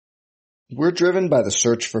We're driven by the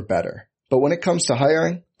search for better. But when it comes to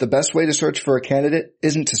hiring, the best way to search for a candidate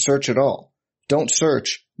isn't to search at all. Don't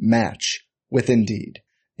search, match with Indeed.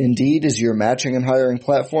 Indeed is your matching and hiring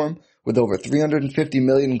platform with over 350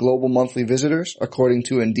 million global monthly visitors, according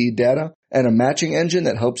to Indeed data, and a matching engine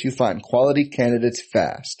that helps you find quality candidates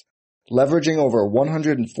fast. Leveraging over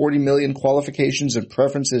 140 million qualifications and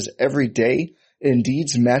preferences every day,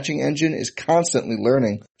 Indeed's matching engine is constantly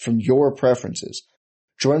learning from your preferences.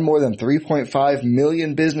 Join more than 3.5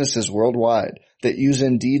 million businesses worldwide that use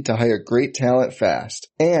Indeed to hire great talent fast.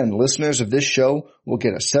 And listeners of this show will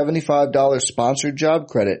get a $75 sponsored job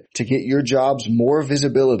credit to get your jobs more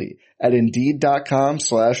visibility at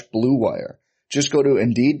Indeed.com/Blue Wire. Just go to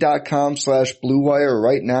Indeed.com/Blue Wire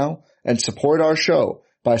right now and support our show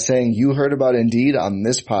by saying you heard about Indeed on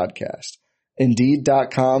this podcast.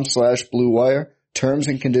 Indeed.com/Blue Wire. Terms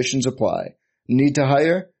and conditions apply. Need to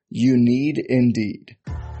hire? You need Indeed.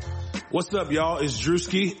 What's up, y'all? It's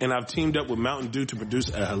Drewski, and I've teamed up with Mountain Dew to produce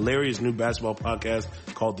a hilarious new basketball podcast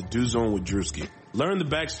called The Dew Zone with Drewski. Learn the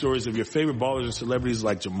backstories of your favorite ballers and celebrities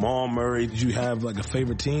like Jamal Murray. Did you have like a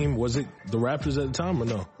favorite team? Was it the Raptors at the time or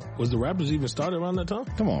no? Was the Raptors even started around that time?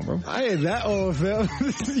 Come on, bro. I ain't that old, fam.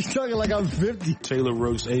 You talking like I'm 50. Taylor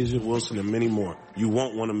Rooks, Asia Wilson, and many more. You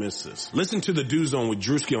won't want to miss this. Listen to The Dew Zone with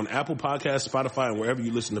Drewski on Apple Podcasts, Spotify, and wherever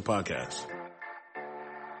you listen to podcasts.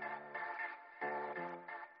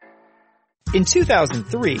 In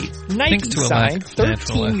 2003, Nike signed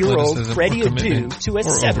 13-year-old Freddie Adu to a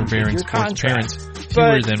 7-figure contract.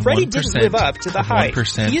 But Freddie didn't live up to the hype.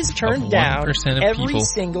 He has turned down every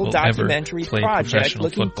single documentary project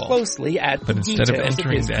looking closely at the details of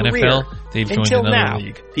his career. Until now,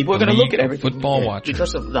 people are going to look at everything football watchers.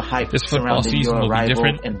 because of the hype This football season will be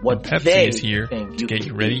different, and what Pepsi they is here think to get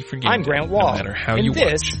you ready for game I'm day, Grant Wall, no matter how and you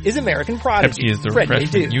this watch. is American Prodigy, Pepsi is the Freddie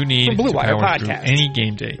refreshment Adu, you need from Blue to Wire power through Podcast. any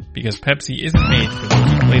game day, because Pepsi isn't made for those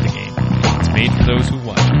who play the game. It's made for those who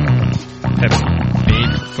watch it. Pepsi,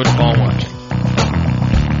 made for football watching.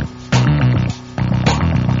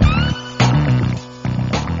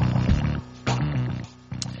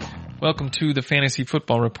 Welcome to the Fantasy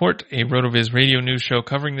Football Report, a RotoViz radio news show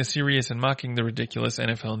covering the serious and mocking the ridiculous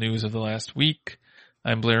NFL news of the last week.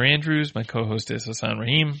 I'm Blair Andrews. My co-host is Hassan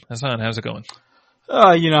Rahim. Hassan, how's it going?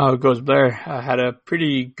 You know how it goes, Blair. I had a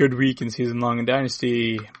pretty good week in Season Long and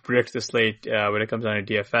Dynasty. Predict the slate when it comes down to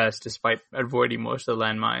DFS, despite avoiding most of the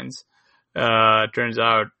landmines. Turns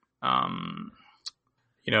out,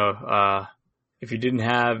 if you didn't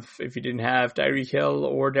have Tyreek Hill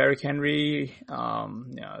or Derrick Henry,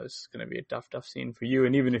 it's going to be a tough scene for you.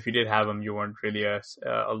 And even if you did have them, you weren't really a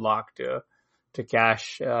lock to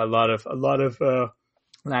cash a lot of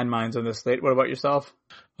landmines on the slate. What about yourself?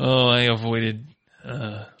 Oh, I avoided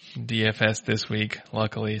DFS this week,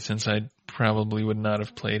 luckily, since I probably would not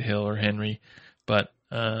have played Hill or Henry. But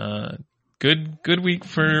good week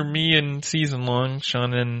for me in Season Long.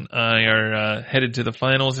 Sean and I are headed to the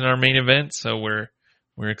finals in our main event, so we're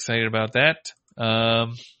excited about that.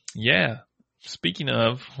 Speaking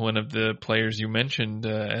of one of the players you mentioned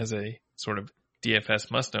as a sort of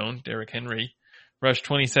DFS must-own, Derrick Henry, rushed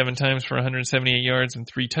 27 times for 178 yards and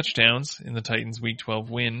 3 touchdowns in the Titans' Week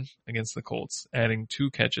 12 win against the Colts, adding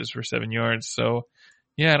 2 catches for 7 yards. So,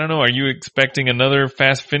 I don't know. Are you expecting another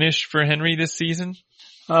fast finish for Henry this season?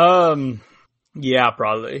 Yeah,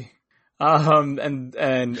 probably. And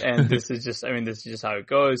this is just how it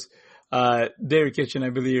goes. David Kitchen,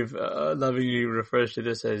 I believe, lovingly refers to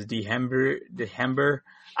this as the Hember.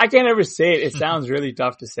 I can't ever say it. It sounds really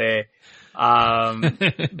tough to say.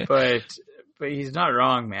 But he's not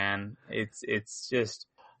wrong, man. It's just,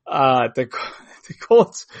 the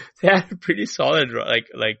Colts, they had a pretty solid, run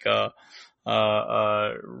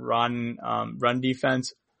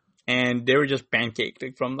defense, and they were just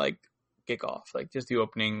pancaked from kickoff, just the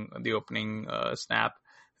opening snap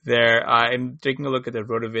there. I'm taking a look at the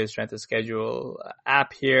RotoViz strength of schedule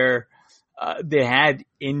app here. They had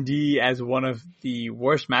Indy as one of the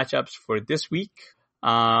worst matchups for this week.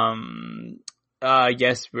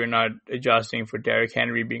 Yes, we're not adjusting for Derrick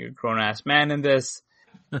Henry being a grown-ass man in this.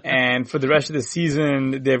 And for the rest of the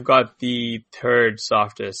season, they've got the 3rd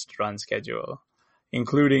softest run schedule,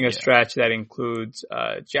 including a stretch that includes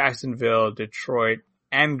Jacksonville, Detroit,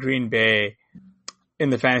 and Green Bay in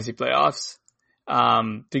the fantasy playoffs.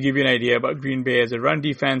 To give you an idea about Green Bay as a run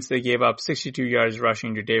defense, they gave up 62 yards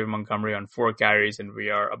rushing to David Montgomery on 4 carries, and we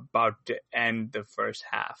are about to end the first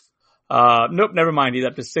half. Nope, never mind. He's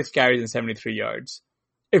up to 6 carries and 73 yards.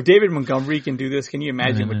 If David Montgomery can do this, can you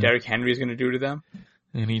imagine what Derrick Henry is going to do to them?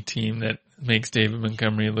 Any team that makes David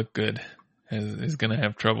Montgomery look good is going to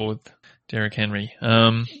have trouble with Derrick Henry.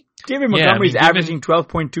 David Montgomery's averaging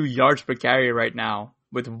 12.2 yards per carry right now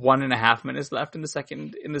with 1.5 minutes left in the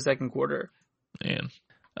second quarter. Man.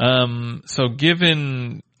 So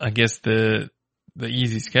given, I guess, the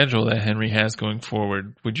easy schedule that Henry has going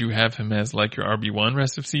forward, would you have him as like your RB1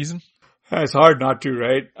 rest of season? It's hard not to,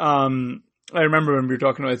 right? I remember when we were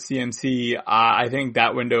talking about CMC, I think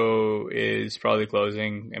that window is probably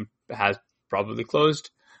closing and has probably closed.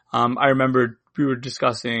 I remember we were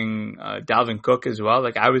discussing Dalvin Cook as well.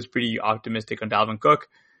 Like, I was pretty optimistic on Dalvin Cook.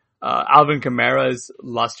 Alvin Kamara's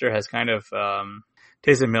luster has kind of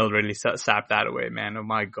Taysom Hill really sapped that away, man. Oh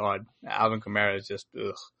my God, Alvin Kamara is just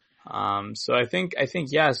ugh. So I think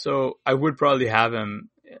yeah. So I would probably have him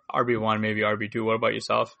RB1, maybe RB2. What about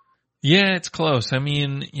yourself? Yeah, it's close. I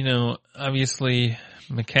mean, obviously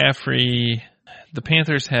McCaffrey, the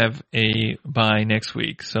Panthers have a bye next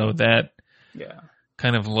week, so that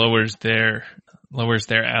kind of lowers their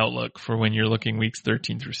outlook for when you're looking weeks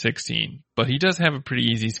 13 through 16. But he does have a pretty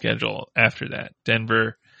easy schedule after that.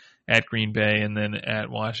 Denver, at Green Bay, and then at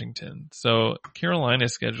Washington. So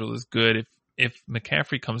Carolina's schedule is good. If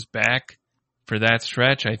McCaffrey comes back for that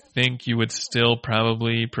stretch, I think you would still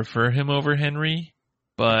probably prefer him over Henry.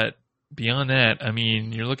 But beyond that, I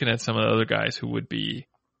mean, you're looking at some of the other guys who would be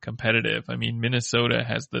competitive. I mean, Minnesota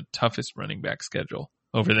has the toughest running back schedule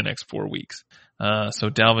over the next 4 weeks. So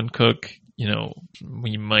Dalvin Cook,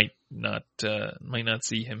 we might not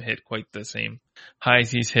see him hit quite the same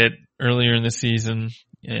highs he's hit earlier in the season.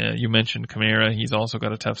 You mentioned Kamara. He's also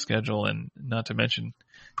got a tough schedule, and not to mention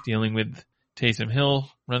dealing with Taysom Hill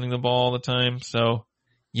running the ball all the time. So,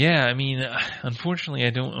 yeah, I mean, unfortunately, I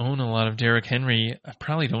don't own a lot of Derrick Henry. I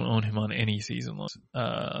probably don't own him on any season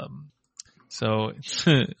long. So it's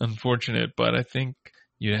unfortunate, but I think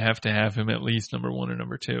you have to have him at least number 1 or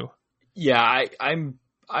number 2. Yeah,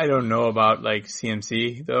 I don't know about like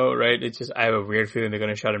CMC though, right? It's just I have a weird feeling they're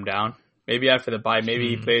going to shut him down. Maybe after the bye, maybe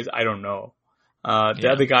he plays. I don't know. The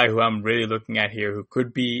other guy who I'm really looking at here who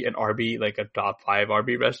could be an RB, like a top 5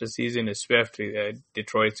 RB rest of the season, is Swift.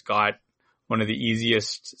 Detroit's got one of the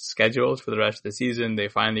easiest schedules for the rest of the season. They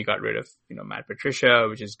finally got rid of, Matt Patricia,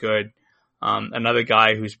 which is good. Another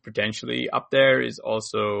guy who's potentially up there is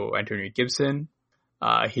also Antonio Gibson.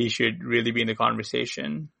 He should really be in the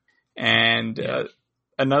conversation. And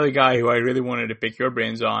another guy who I really wanted to pick your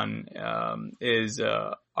brains on is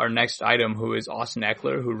our next item, who is Austin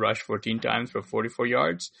Eckler, who rushed 14 times for 44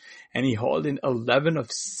 yards. And he hauled in 11 of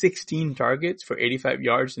 16 targets for 85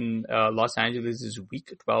 yards in Los Angeles'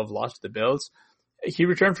 Week 12 loss to the Bills. He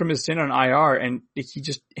returned from his stint on IR, and he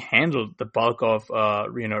just handled the bulk of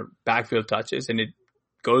backfield touches. And it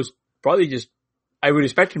goes probably just, I would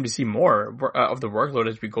expect him to see more of the workload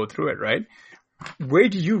as we go through it, right? Where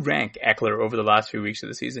do you rank Eckler over the last few weeks of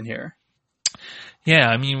the season here? Yeah,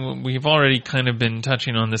 I mean, we've already kind of been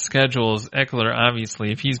touching on the schedules. Eckler,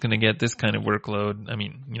 obviously, if he's going to get this kind of workload, I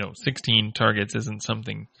mean, 16 targets isn't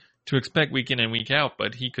something to expect week in and week out,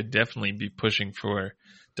 but he could definitely be pushing for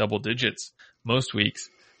double digits most weeks.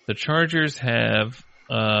 The Chargers have,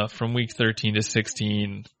 from week 13 to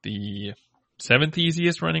 16, the 7th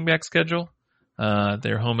easiest running back schedule.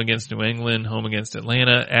 They're home against New England, home against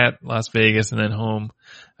Atlanta, at Las Vegas, and then home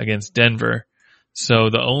against Denver. So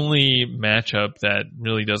the only matchup that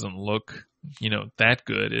really doesn't look, that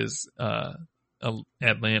good is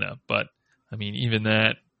Atlanta. But, I mean, even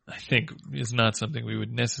that, I think, is not something we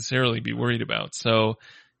would necessarily be worried about. So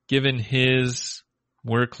given his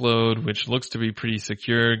workload, which looks to be pretty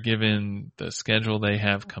secure given the schedule they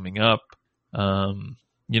have coming up,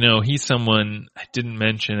 he's someone I didn't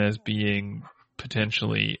mention as being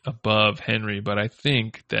potentially above Henry, but I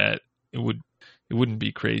think that it wouldn't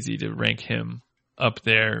be crazy to rank him up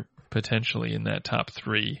there potentially in that top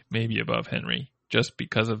 3, maybe above Henry, just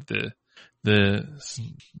because of the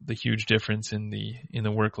huge difference in the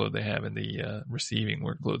workload they have, in the receiving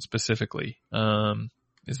workload specifically.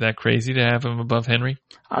 Is that crazy to have him above Henry?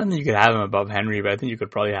 I don't think you could have him above Henry, but I think you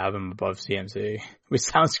could probably have him above CMC, which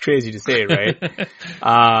sounds crazy to say, right?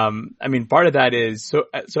 I mean, part of that is, so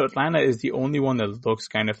Atlanta is the only one that looks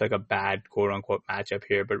kind of like a bad quote unquote matchup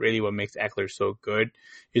here, but really what makes Eckler so good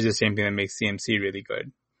is the same thing that makes CMC really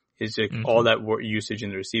good. It's like all that usage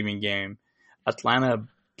in the receiving game. Atlanta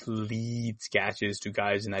bleeds catches to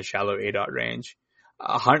guys in that shallow A-dot range.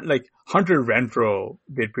 Hunter Renfrow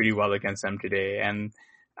did pretty well against them today, and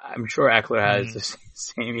I'm sure Eckler has the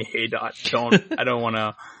same A-dot. I don't want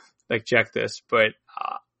to check this, but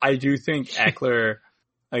I do think Eckler,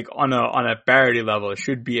 on a parity level,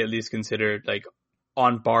 should be at least considered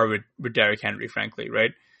on par with Derrick Henry, frankly,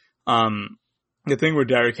 right? the thing with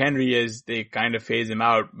Derrick Henry is they kind of phase him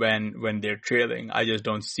out when they're trailing. I just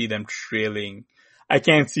don't see them trailing. I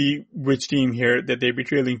can't see which team here that they'd be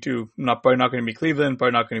trailing to. Probably not going to be Cleveland,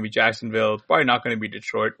 probably not going to be Jacksonville, probably not going to be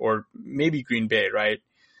Detroit, or maybe Green Bay, right?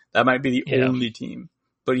 That might be the only team.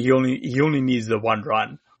 But he only needs the one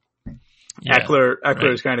run. Yeah,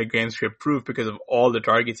 Eckler is kind of game script proof because of all the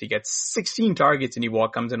targets he gets. 16 targets and he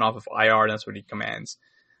comes in off of IR, and that's what he commands.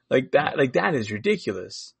 Like that is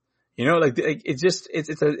ridiculous. You know,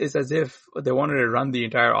 it's as if they wanted to run the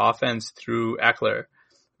entire offense through Eckler,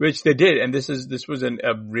 which they did. And this was had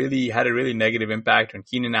a really negative impact on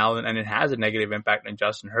Keenan Allen, and it has a negative impact on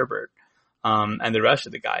Justin Herbert, and the rest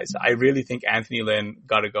of the guys. I really think Anthony Lynn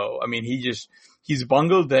gotta go. I mean, he's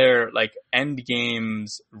bungled their end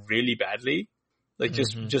games really badly.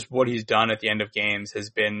 Just what he's done at the end of games has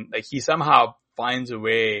been he somehow finds a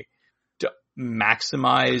way to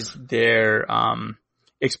maximize their,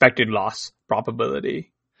 expected loss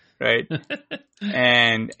probability, right?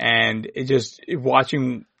 and it just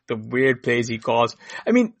watching the weird plays he calls.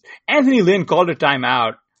 I mean, Anthony Lynn called a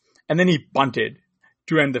timeout and then he punted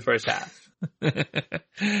to end the first half.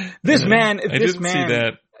 This man, see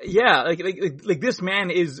that. Yeah, this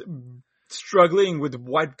man is struggling with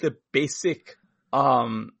what the basic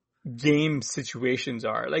game situations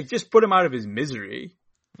are. Just put him out of his misery.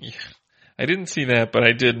 Yeah. I didn't see that, but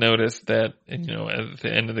I did notice that, at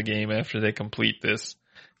the end of the game, after they complete this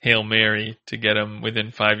Hail Mary to get them within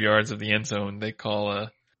 5 yards of the end zone, they call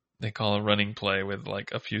a running play with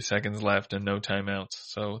a few seconds left and no timeouts.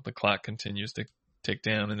 So the clock continues to tick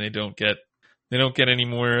down, and they don't get any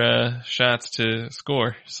more shots to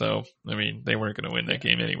score. So I mean, they weren't going to win that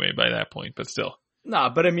game anyway by that point, but still. Nah,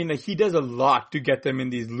 but I mean, he does a lot to get them in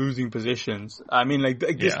these losing positions. I mean,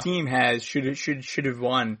 this team should have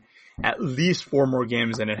won at least 4 more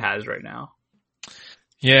games than it has right now.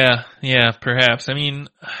 Yeah, perhaps. I mean,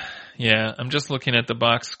 I'm just looking at the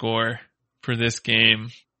box score for this game.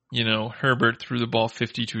 Herbert threw the ball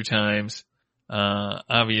 52 times.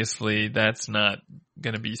 Obviously that's not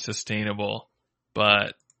going to be sustainable,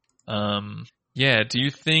 but, do you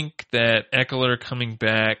think that Eckler coming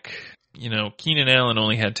back, Keenan Allen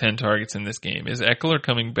only had 10 targets in this game. Is Eckler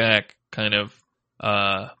coming back kind of,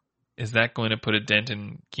 is that going to put a dent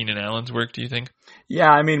in Keenan Allen's work, do you think? Yeah,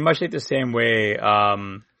 I mean, much like the same way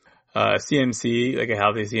CMC, a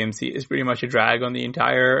healthy CMC, is pretty much a drag on the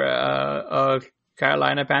entire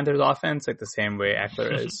Carolina Panthers offense, the same way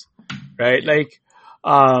Eckler is, right?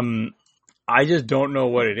 I just don't know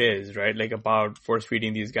what it is, right? About force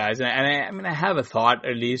feeding these guys. And I have a thought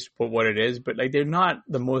at least what it is, but they're not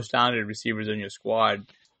the most talented receivers on your squad.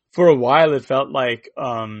 For a while, it felt like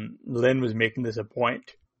Lynn was making this a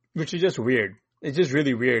point, which is just weird. It's just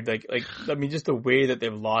really weird. Just the way that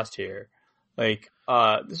they've lost here.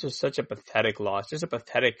 This was such a pathetic loss. Just a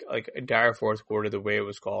pathetic, entire fourth quarter, the way it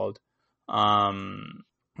was called.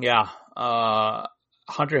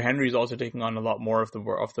 Hunter Henry's also taking on a lot more of the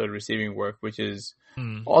receiving work, which is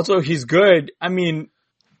also, he's good. I mean,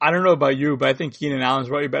 I don't know about you, but I think Keenan Allen's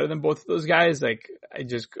probably better than both of those guys.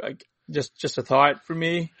 Just a thought for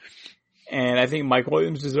me. And I think Mike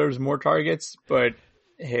Williams deserves more targets, but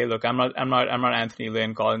hey, look, I'm not Anthony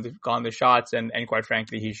Lynn calling the shots, and quite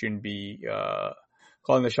frankly, he shouldn't be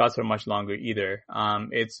calling the shots for much longer either.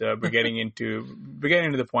 We're getting into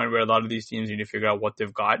the point where a lot of these teams need to figure out what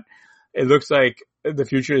they've got. It looks like the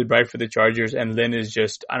future is bright for the Chargers, and Lynn is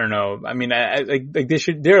just, I don't know. I mean,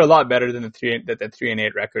 they're a lot better than the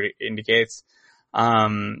 3-8 record indicates.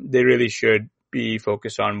 They really should be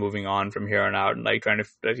focused on moving on from here on out and trying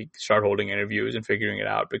to start holding interviews and figuring it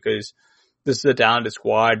out, because this is a talented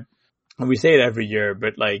squad. And we say it every year,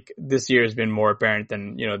 but this year has been more apparent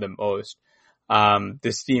than, the most.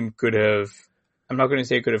 This team I'm not going to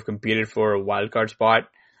say it could have competed for a wild card spot,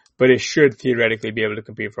 but it should theoretically be able to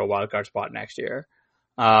compete for a wild card spot next year.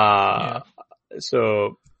 So,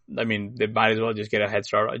 I mean, they might as well just get a head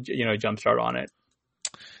start, jump start on it.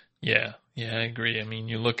 Yeah, I agree. I mean,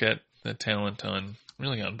 you look at the talent on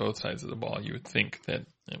both sides of the ball, you would think that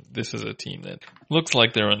this is a team that looks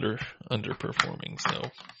like they're underperforming.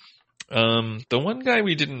 So, the one guy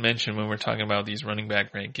we didn't mention when we're talking about these running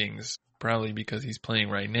back rankings, probably because he's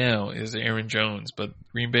playing right now, is Aaron Jones. But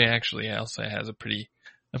Green Bay actually also has a pretty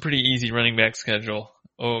easy running back schedule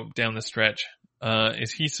down the stretch.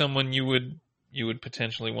 Is he someone you would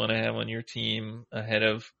potentially want to have on your team ahead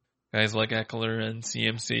of guys like Eckler and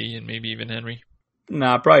CMC and maybe even Henry?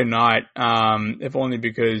 Nah, probably not. If only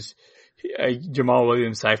because Jamal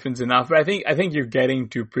Williams siphons enough. But I think you're getting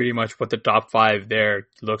to pretty much what the top 5 there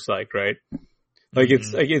looks like, right?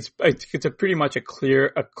 It's a pretty much a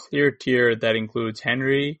clear tier that includes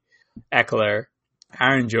Henry, Eckler,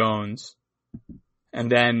 Aaron Jones,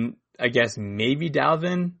 and then I guess maybe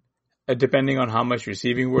Dalvin, depending on how much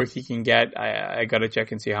receiving work he can get. I got to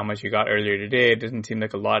check and see how much he got earlier today. It doesn't seem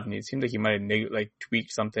like a lot, and it seemed like he might have like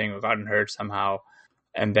tweaked something or gotten hurt somehow.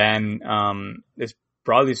 And then it's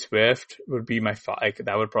probably Swift would be my 5.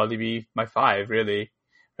 That would probably be my 5, really,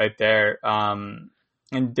 right there.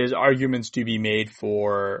 And there's arguments to be made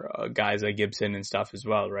for guys like Gibson and stuff as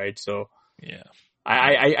well, right? So yeah,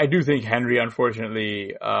 I do think Henry,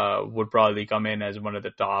 unfortunately, would probably come in as one of the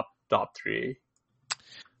top 3.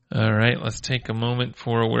 All right, let's take a moment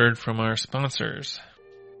for a word from our sponsors.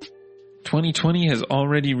 2020 has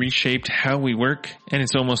already reshaped how we work, and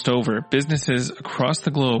it's almost over. Businesses across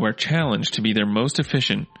the globe are challenged to be their most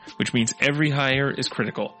efficient, which means every hire is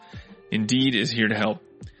critical. Indeed is here to help.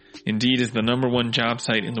 Indeed is the #1 job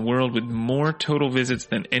site in the world with more total visits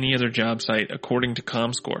than any other job site, according to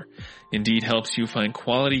ComScore. Indeed helps you find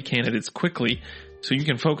quality candidates quickly so you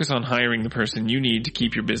can focus on hiring the person you need to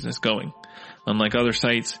keep your business going. Unlike other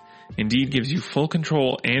sites, Indeed gives you full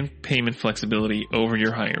control and payment flexibility over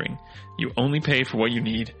your hiring. You only pay for what you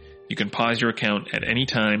need. You can pause your account at any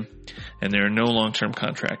time, and there are no long-term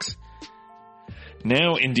contracts.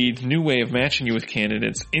 Now, Indeed's new way of matching you with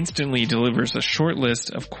candidates instantly delivers a short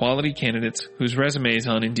list of quality candidates whose resumes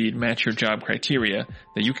on Indeed match your job criteria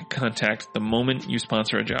that you can contact the moment you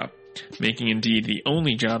sponsor a job, making Indeed the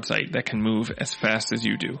only job site that can move as fast as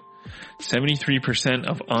you do. 73%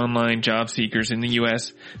 of online job seekers in the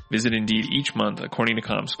U.S. visit Indeed each month, according to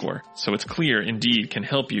ComScore, so it's clear Indeed can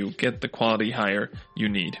help you get the quality hire you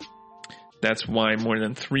need. That's why more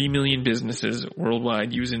than 3 million businesses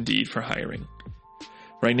worldwide use Indeed for hiring.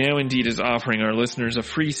 Right now, Indeed is offering our listeners a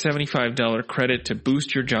free $75 credit to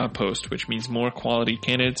boost your job post, which means more quality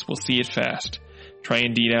candidates will see it fast. Try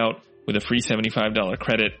Indeed out with a free $75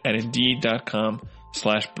 credit at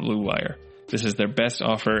Indeed.com/BlueWire. This is their best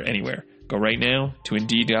offer anywhere. Go right now to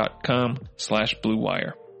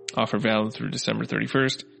Indeed.com/BlueWire. Offer valid through December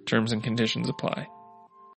 31st. Terms and conditions apply.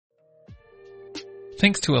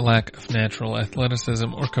 Thanks to a lack of natural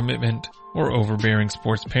athleticism or commitment or overbearing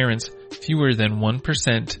sports parents, fewer than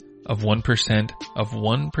 1% of 1% of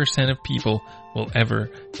 1% of people will ever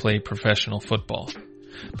play professional football.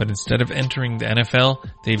 But instead of entering the NFL,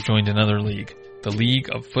 they've joined another league, the League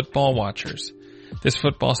of Football Watchers. This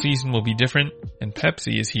football season will be different, and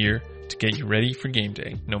Pepsi is here to get you ready for game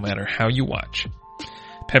day, no matter how you watch.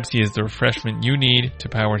 Pepsi is the refreshment you need to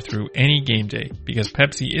power through any game day, because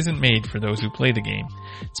Pepsi isn't made for those who play the game.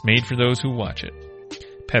 It's made for those who watch it.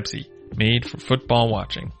 Pepsi, made for football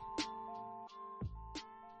watching.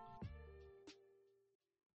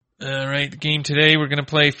 Alright, the game today, we're going to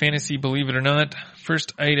play Fantasy Believe It or Not.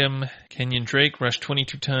 First item, Kenyon Drake rushed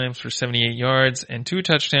 22 times for 78 yards and 2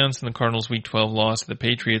 touchdowns in the Cardinals' Week 12 loss to the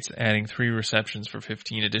Patriots, adding 3 receptions for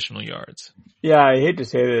 15 additional yards. Yeah, I hate to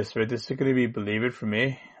say this, but this is going to be Believe It for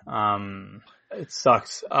me. It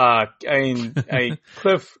sucks.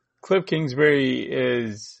 Cliff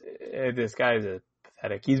Kingsbury this guy is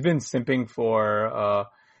pathetic. He's been simping for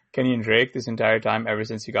Kenyon Drake this entire time ever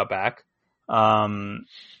since he got back.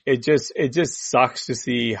 It just sucks to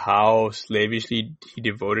see how slavishly he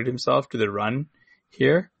devoted himself to the run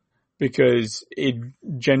here, because it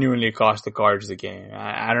genuinely cost the Cards the game.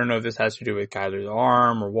 I don't know if this has to do with Kyler's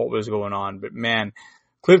arm or what was going on, but man,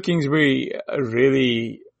 Cliff Kingsbury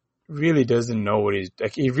really doesn't know what he's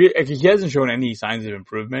like. He hasn't shown any signs of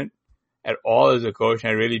improvement at all as a coach.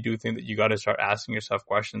 And I really do think that you got to start asking yourself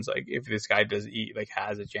questions like if this guy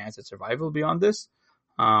has a chance at survival beyond this.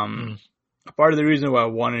 Part of the reason why I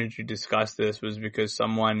wanted to discuss this was because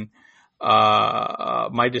someone,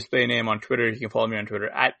 my display name on Twitter, you can follow me on Twitter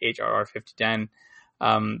at HRR5010.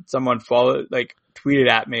 Someone tweeted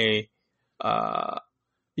at me,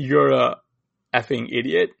 you're a effing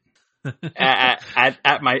idiot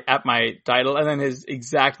at my title. And then his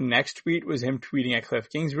exact next tweet was him tweeting at Cliff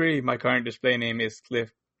Kingsbury. My current display name is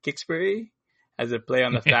Cliff Kingsbury, as a play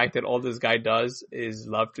on the fact that all this guy does is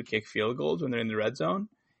love to kick field goals when they're in the red zone.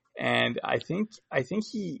 And I think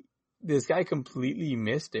this guy completely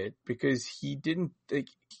missed it, because he didn't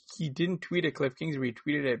tweet at Cliff Kingsbury,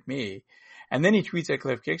 he tweeted at me. And then he tweets at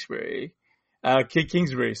Cliff Kingsbury,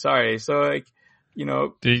 sorry. So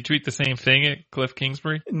did he tweet the same thing at Cliff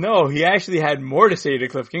Kingsbury? No, he actually had more to say to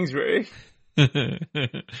Cliff Kingsbury. So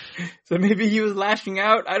maybe he was lashing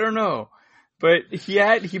out. I don't know. But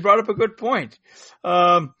he brought up a good point.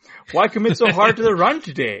 Why commit so hard to the run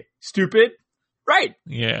today? Stupid. Right.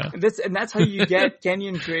 Yeah. And that's how you get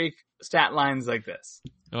Kenyon Drake stat lines like this.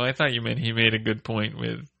 Oh, I thought you meant he made a good point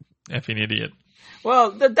with effing idiot.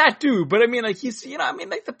 Well, that too. But I mean,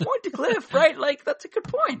 the point to Cliff, right? Like, that's a good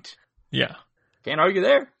point. Yeah. Can't argue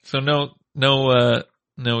there. So no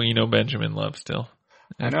Eno Benjamin love still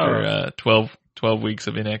after 12 weeks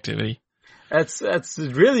of inactivity. That's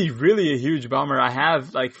really, really a huge bummer. I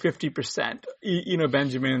have like 50% Eno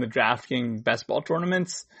Benjamin in the DraftKings best ball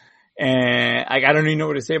tournaments. And I don't even know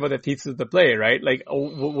what to say about the thesis of the play, right? Like,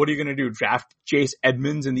 what are you going to do? Draft Chase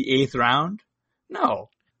Edmonds in the 8th round? No.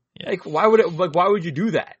 Yeah. Like, why would you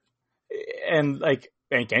do that? And like,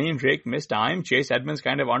 Kenyon Drake missed time. Chase Edmonds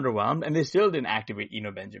kind of underwhelmed, and they still didn't activate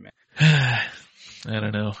Eno Benjamin. I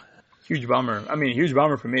don't know. Huge bummer. I mean, huge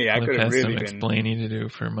bummer for me. I could have really been explaining to do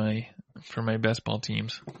for my best ball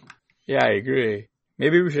teams. Yeah, I agree.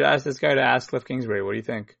 Maybe we should ask this guy to ask Cliff Kingsbury. What do you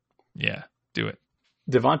think? Yeah, do it.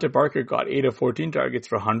 Devonta Parker got 8 of 14 targets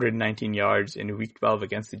for 119 yards in Week 12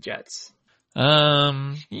 against the Jets.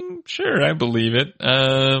 Sure, I believe it.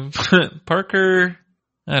 Parker,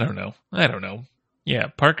 I don't know. Yeah,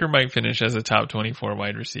 Parker might finish as a top 24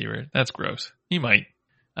 wide receiver. That's gross. He might.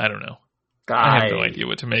 I don't know. I have no idea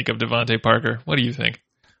what to make of Devontae Parker. What do you think?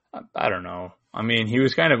 I don't know. I mean, he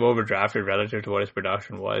was kind of overdrafted relative to what his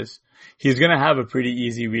production was. He's going to have a pretty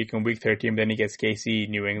easy week in Week 13, then he gets KC,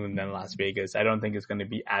 New England, then Las Vegas. I don't think it's going to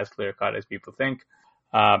be as clear-cut as people think.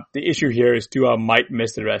 The issue here is Tua might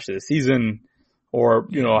miss the rest of the season or,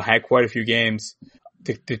 had quite a few games.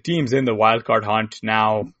 The team's in the wildcard hunt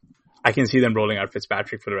now. I can see them rolling out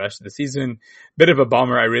Fitzpatrick for the rest of the season. Bit of a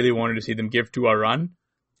bummer. I really wanted to see them give Tua a run.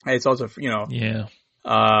 It's also,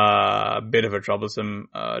 a bit of a troublesome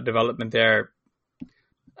development there.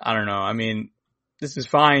 I don't know. I mean, this is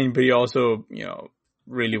fine, but he also,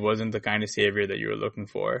 really wasn't the kind of savior that you were looking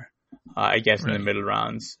for. I guess in the middle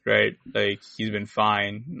rounds, right? Like, he's been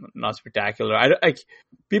fine, not spectacular.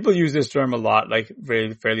 People use this term a lot, like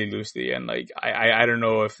fairly loosely, and like I don't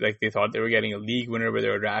know if like they thought they were getting a league winner where they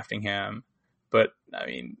were drafting him, but I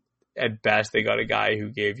mean, at best they got a guy who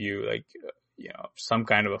gave you like some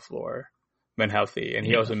kind of a floor when healthy, and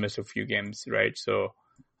he also missed a few games, right? So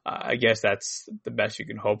I guess that's the best you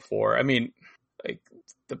can hope for. I mean,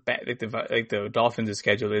 the Dolphins'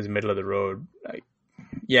 schedule is middle of the road. Like,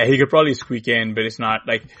 yeah, he could probably squeak in, but it's not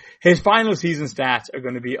like his final season stats are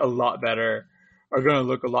going to be a lot better, are going to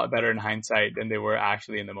look a lot better in hindsight than they were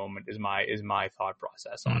actually in the moment. Is my thought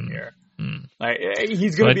process on here. Like,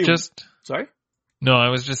 he's going to be sorry. No, I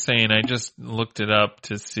was just saying, I just looked it up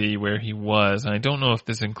to see where he was. I don't know if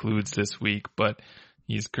this includes this week, but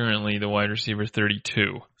he's currently the wide receiver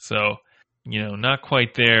 32. So, not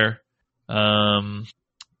quite there.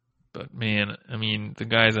 But man, I mean, the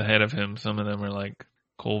guys ahead of him, some of them are like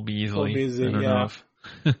Cole Beasley. I don't know if...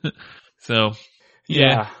 So,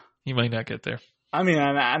 yeah, he might not get there. I mean,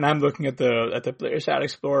 and I'm looking at the player stat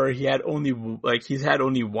explorer. He's had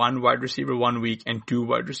only one wide receiver 1 week and 2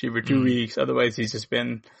 wide receiver 2 weeks. Otherwise, he's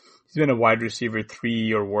been a wide receiver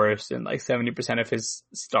 3 or worse in like 70% of his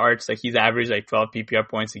starts. Like, he's averaged like 12 PPR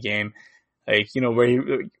points a game. Like,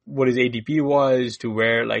 what his ADP was to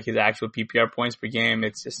where like his actual PPR points per game.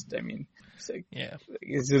 It's just, I mean,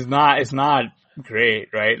 it's not great,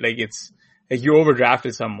 right? Like, it's like you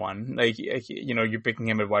overdrafted someone, like you're picking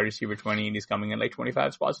him at wide receiver 20 and he's coming in like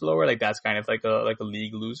 25 spots lower. Like, that's kind of like a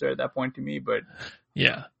league loser at that point to me, but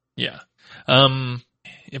yeah.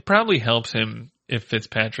 It probably helps him if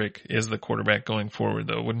Fitzpatrick is the quarterback going forward,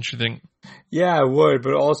 though, wouldn't you think? Yeah, it would,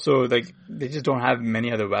 but also like they just don't have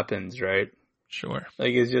many other weapons, right? Sure.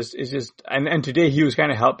 Like, it's just, and today he was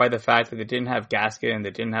kind of helped by the fact that they didn't have Gaskin and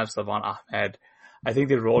they didn't have Salvon Ahmed. I think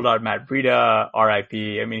they rolled out Matt Breida,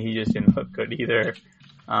 RIP. I mean, he just didn't look good either.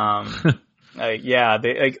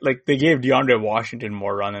 They gave DeAndre Washington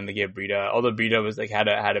more run than they gave Breida. Although Breida was like had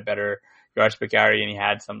a better yards per carry and he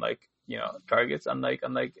had some targets unlike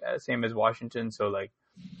same as Washington. So like,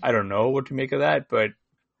 I don't know what to make of that, but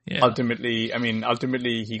ultimately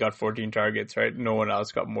he got 14 targets, right? No one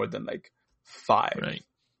else got more than like 5.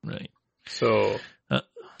 Right. So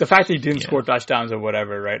the fact that he didn't score touchdowns or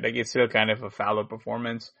whatever, right? Like, it's still kind of a fallow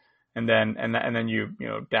performance. And then you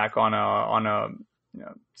tack on a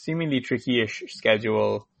seemingly tricky-ish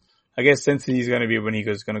schedule. I guess Cincinnati's going to be when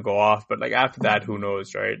he's going to go off, but like after that, who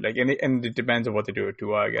knows, right? Like, and it depends on what they do with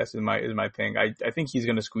Tua, I guess is my thing. I think he's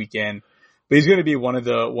going to squeak in, but he's going to be one of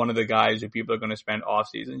the guys who people are going to spend off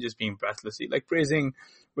season just being breathlessly like praising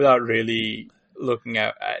without really looking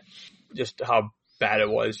at just how bad it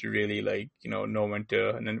was to really know when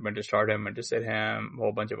to start him and to sit him, a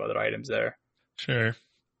whole bunch of other items there. Sure.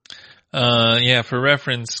 For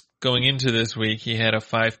reference, going into this week, he had a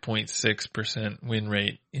 5.6% win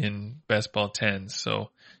rate in Best Ball 10,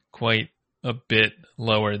 so quite a bit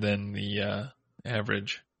lower than the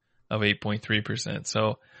average of 8.3%.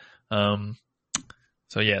 So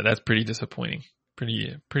yeah, that's pretty disappointing.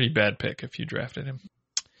 pretty bad pick if you drafted him.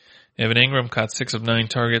 Evan Engram caught 6 of 9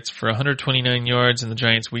 targets for 129 yards in the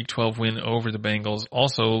Giants' Week 12 win over the Bengals,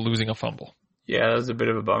 also losing a fumble. Yeah, that was a bit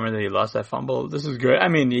of a bummer that he lost that fumble. This is good. I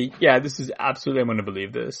mean, this is absolutely, I'm going to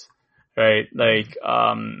believe this, right? Like,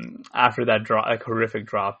 after that horrific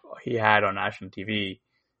drop he had on national TV,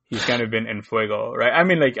 he's kind of been in fuego, right? I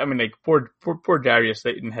mean, poor Darius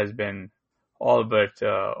Slayton has been all but,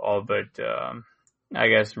 I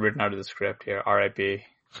guess, written out of the script here. R.I.P.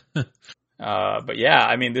 But yeah,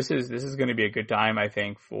 I mean, this is going to be a good time, I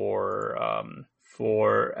think, for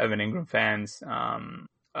Evan Engram fans,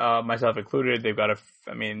 myself included. They've got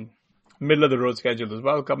middle of the road schedule as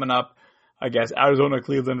well coming up. I guess Arizona,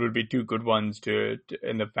 Cleveland would be 2 good ones to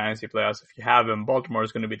in the fantasy playoffs if you have them. Baltimore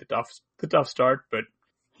is going to be the tough start, but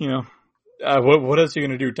what else are you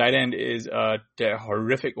going to do? Tight end is a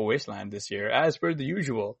horrific wasteland this year, as per the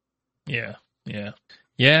usual. Yeah.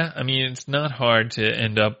 Yeah, I mean, it's not hard to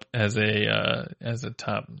end up as a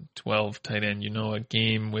top 12 tight end. A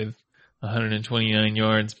game with 129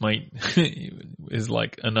 yards is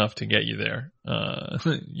like enough to get you there.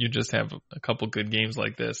 You just have a couple good games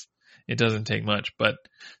like this. It doesn't take much, but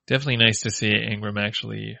definitely nice to see Engram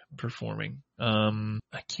actually performing.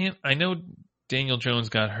 I know Daniel Jones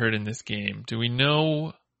got hurt in this game. Do we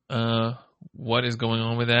know what is going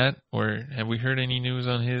on with that, or have we heard any news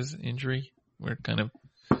on his injury? We're kind of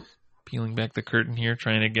peeling back the curtain here,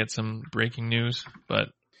 trying to get some breaking news, but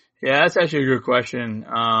yeah, that's actually a good question.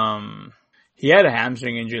 He had a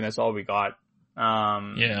hamstring injury, and that's all we got.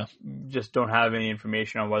 Just don't have any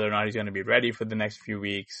information on whether or not he's going to be ready for the next few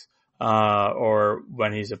weeks, or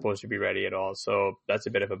when he's supposed to be ready at all. So that's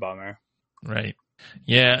a bit of a bummer. Right.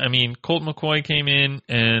 Yeah, I mean, Colt McCoy came in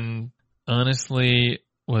and honestly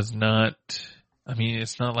was not... I mean,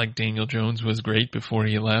 it's not like Daniel Jones was great before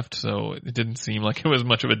he left, so it didn't seem like it was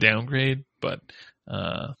much of a downgrade, but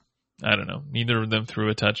I don't know. Neither of them threw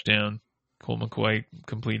a touchdown. Colt McCoy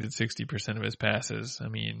completed 60% of his passes. I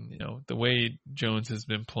mean, the way Jones has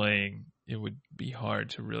been playing, it would be hard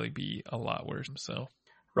to really be a lot worse. So,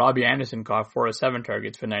 Robbie Anderson caught 4 of 7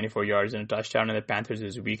 targets for 94 yards and a touchdown in the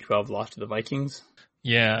Panthers' Week 12 loss to the Vikings.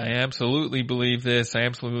 Yeah, I absolutely believe this. I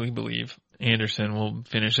absolutely believe Anderson will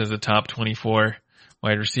finish as a top 24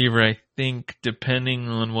 wide receiver. I think depending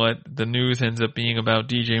on what the news ends up being about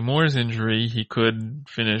DJ Moore's injury, he could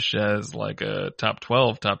finish as like a top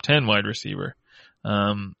 12, top 10 wide receiver.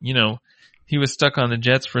 He was stuck on the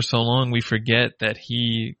Jets for so long, we forget that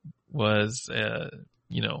he was, a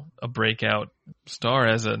breakout star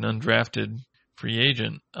as an undrafted free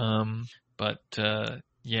agent.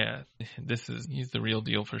 He's the real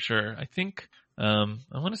deal for sure. I think, I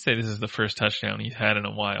want to say this is the first touchdown he's had in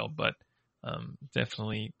a while, but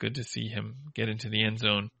definitely good to see him get into the end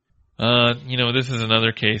zone. This is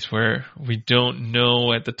another case where we don't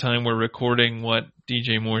know at the time we're recording what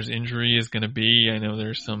DJ Moore's injury is going to be. I know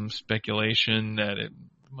there's some speculation that it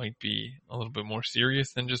might be a little bit more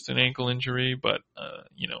serious than just an ankle injury, but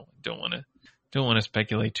don't want to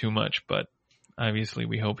speculate too much. But obviously,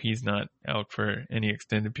 we hope he's not out for any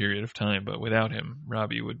extended period of time. But without him,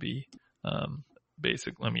 Robbie would be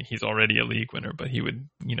he's already a league winner, but he would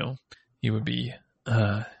be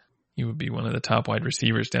one of the top wide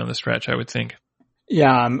receivers down the stretch, I would think. Yeah,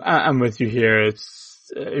 I'm with you here. It's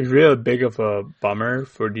real big of a bummer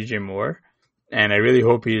for DJ Moore, and I really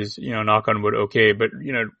hope he's, knock on wood, okay. But,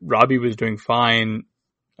 Robbie was doing fine.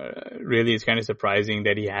 Really, it's kind of surprising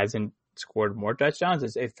that he hasn't scored more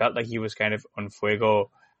touchdowns. It felt like he was kind of on fuego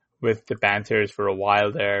with the Panthers for a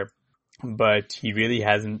while there, but he really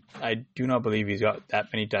hasn't. I do not believe he's got that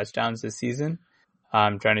many touchdowns this season.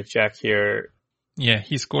 I'm trying to check here. Yeah,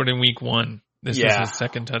 he scored in week 1. This is his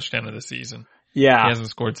second touchdown of the season. Yeah. He hasn't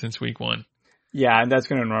scored since week 1. Yeah, and that's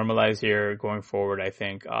going to normalize here going forward, I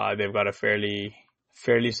think. They've got a fairly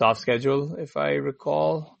soft schedule, if I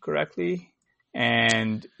recall correctly.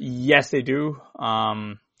 And yes, they do.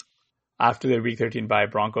 After their week 13 bye,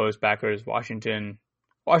 Broncos, Packers, Washington.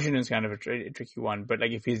 Washington's kind of a tricky one, but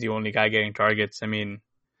if he's the only guy getting targets, and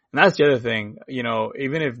that's the other thing,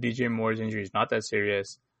 even if DJ Moore's injury is not that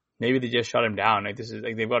serious, maybe they just shut him down.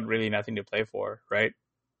 They've got really nothing to play for, right?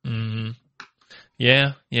 Mm-hmm.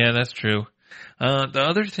 Yeah, that's true. The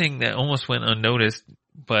other thing that almost went unnoticed,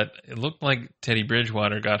 but it looked like Teddy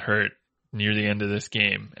Bridgewater got hurt near the end of this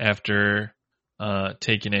game after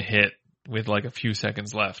taking a hit with a few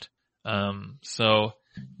seconds left. So,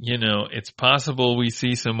 it's possible we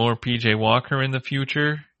see some more PJ Walker in the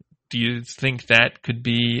future. Do you think that could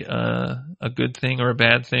be a good thing or a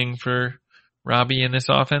bad thing for Robbie in this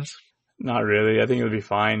offense? Not really. I think it'll be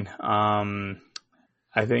fine.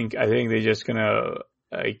 I think they're just gonna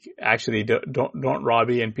like actually don't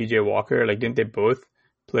Robbie and PJ Walker, like didn't they both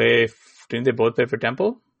play for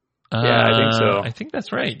Temple? Yeah, I think so. I think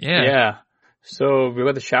that's right. Yeah. Yeah. So we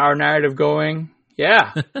got the shower narrative going.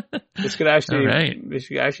 Yeah. This could actually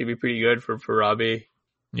be pretty good for Robbie.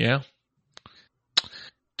 Yeah.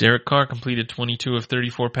 Derek Carr completed 22 of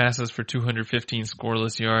 34 passes for 215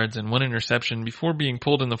 scoreless yards and 1 interception before being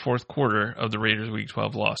pulled in the fourth quarter of the Raiders' Week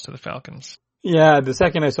 12 loss to the Falcons. Yeah, the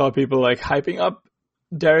second I saw people like hyping up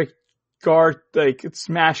Derek Carr, like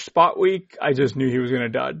smash spot week, I just knew he was going to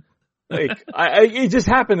dud. Like, it just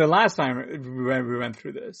happened the last time we went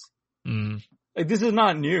through this. Mm. Like, this is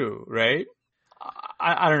not new, right?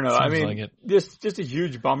 I don't know. Seems I mean, like this just a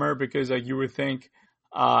huge bummer because like you would think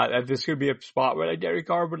that this could be a spot where like Derek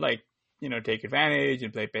Carr would like, take advantage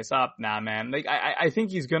and play pace up. Nah, man. Like, I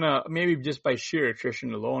think he's gonna, maybe just by sheer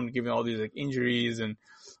attrition alone, given all these like injuries and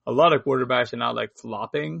a lot of quarterbacks are now like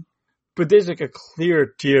flopping. But there's like a clear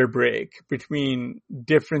tier break between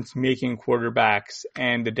difference-making quarterbacks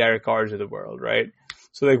and the Derek Carrs of the world, right?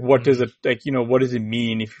 So like, what does it what does it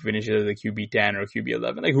mean if you finish as a QB 10 or QB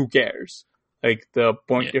 11? Like, who cares? Like, the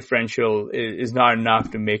point differential is not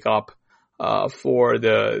enough to make up for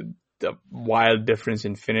the wild difference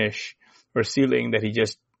in finish or ceiling that he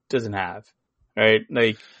just doesn't have, right?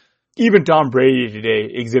 Like, even Tom Brady today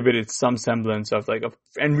exhibited some semblance of like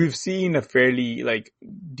and we've seen a fairly like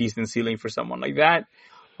decent ceiling for someone like that.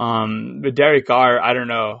 But Derek Carr, I don't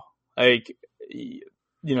know, like,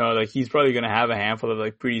 like he's probably going to have a handful of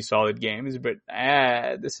like pretty solid games, but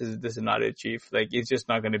this is not it, Chief. Like, it's just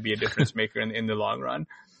not going to be a difference maker in the long run.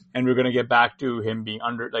 And we're going to get back to him being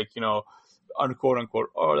quote unquote,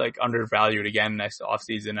 or like undervalued again next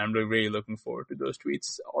offseason. I'm really looking forward to those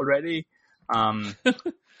tweets already.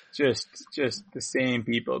 Just the same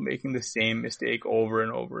people making the same mistake over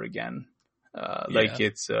and over again. Like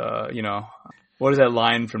it's, what is that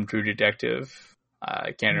line from True Detective?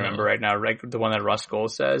 I can't remember right now. Right, the one that Russ Cole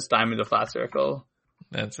says, "Time in the flat circle."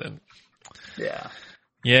 That's it. Yeah.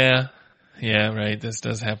 Yeah, right. This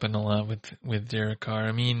does happen a lot with Derek Carr.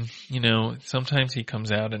 I mean, sometimes he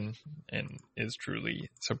comes out and is truly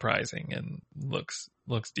surprising and looks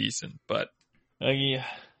decent, but yeah,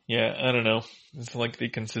 I don't know. It's like the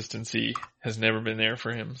consistency has never been there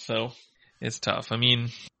for him, so it's tough. I mean,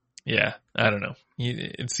 yeah, I don't know.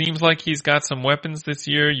 It seems like he's got some weapons this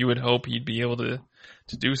year. You would hope he'd be able to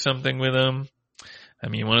do something with them. I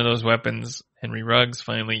mean, one of those weapons, Henry Ruggs,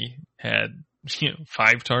 finally had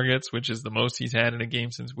 5 targets, which is the most he's had in a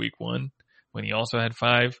game since week 1, when he also had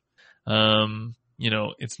 5.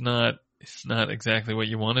 It's not exactly what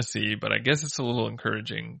you want to see, but I guess it's a little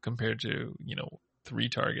encouraging compared to 3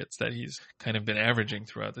 targets that he's kind of been averaging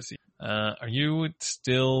throughout the season. Are you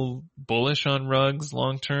still bullish on Ruggs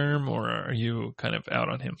long term, or are you kind of out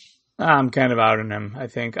on him? I'm kind of out on him, I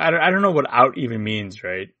think. I don't know what out even means,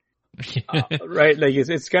 right? Right? Like,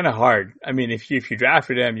 it's kind of hard. I mean, if you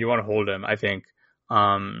drafted him, you want to hold him, I think.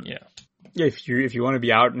 If you want to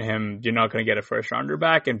be out on him, you're not going to get a first rounder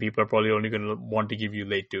back, and people are probably only going to want to give you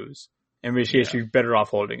late 2s. In which case, you're better off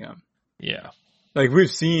holding him. Yeah. Like, we've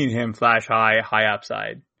seen him flash high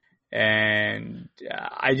upside. And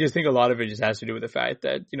I just think a lot of it just has to do with the fact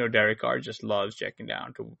that, Derek Carr just loves checking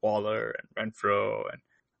down to Waller and Renfro. And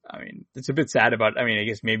I mean, it's a bit sad I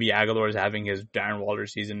guess maybe Aguilar is having his Darren Waller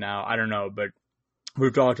season now. I don't know, but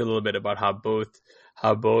we've talked a little bit about how both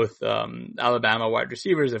Alabama wide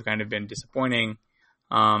receivers have kind of been disappointing.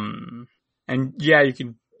 And yeah, you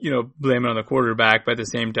can, blame it on the quarterback, but at the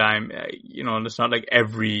same time, it's not like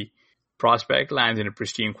every prospect lands in a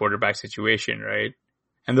pristine quarterback situation, right?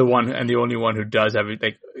 And the only one who does have it,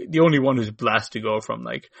 like, the only one who's blessed to go from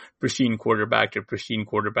like pristine quarterback to pristine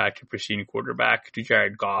quarterback to pristine quarterback to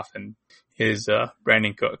Jared Goff and his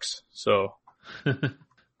Brandon Cooks. So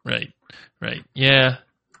right. Yeah.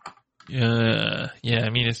 I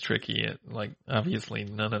mean, it's tricky. Like, obviously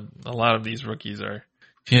a lot of these rookies are,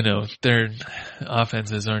 their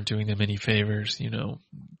offenses aren't doing them any favors,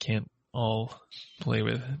 can't all play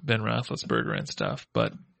with Ben Roethlisberger and stuff,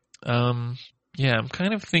 but, yeah, I'm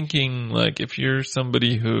kind of thinking, like, if you're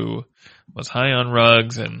somebody who was high on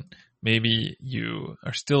Ruggs and maybe you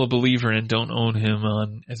are still a believer and don't own him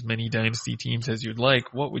on as many dynasty teams as you'd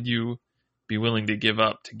like, what would you be willing to give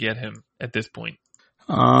up to get him at this point?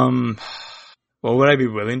 What would I be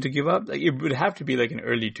willing to give up? Like, it would have to be like an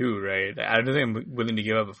early 2, right? I don't think I'm willing to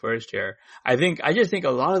give up a first here. I just think a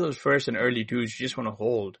lot of those first and early 2s you just want to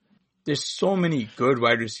hold. There's so many good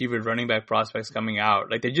wide receiver running back prospects coming out.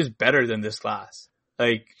 Like, they're just better than this class.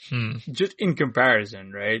 Like, just in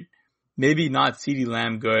comparison, right? Maybe not CeeDee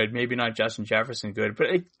Lamb good, maybe not Justin Jefferson good, but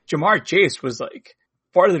like, Jamar Chase was like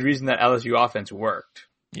part of the reason that LSU offense worked.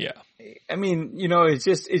 Yeah. I mean, it's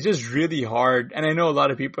just really hard. And I know a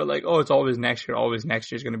lot of people are like, oh, it's always next year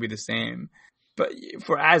is going to be the same. But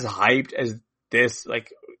for as hyped as this,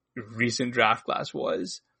 like, recent draft class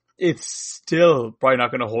was, it's still probably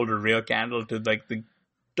not going to hold a real candle to, like, the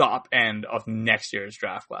top end of next year's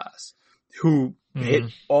draft class, who hit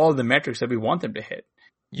all the metrics that we want them to hit.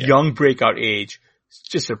 Yeah. Young breakout age,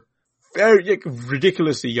 just a very, like,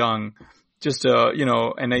 ridiculously young, just,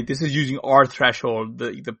 and like, this is using our threshold,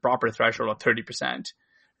 the proper threshold of 30%,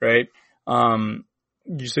 right? So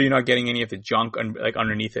you're not getting any of the junk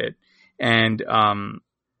underneath it. And,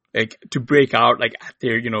 like, to break out, like, at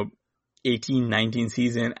their, 18, 19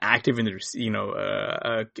 season, active in the,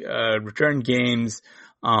 return games,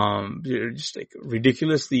 just, like,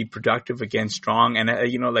 ridiculously productive against strong and,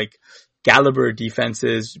 like, caliber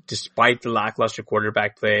defenses, despite the lackluster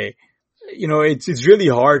quarterback play. It's really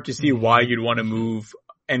hard to see why you'd want to move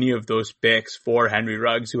any of those picks for Henry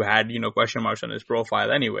Ruggs, who had, question marks on his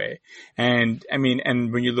profile anyway. And I mean,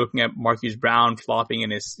 and when you're looking at Marquise Brown flopping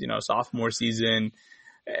in his, sophomore season,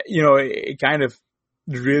 it kind of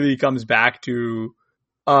really comes back to,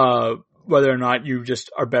 whether or not you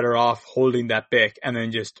just are better off holding that pick and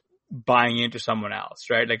then just buying into someone else,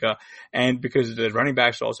 right? And because the running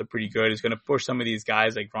backs are also pretty good, it's going to push some of these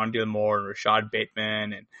guys like Rondale Moore and Rashad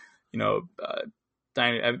Bateman and,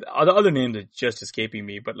 other names are just escaping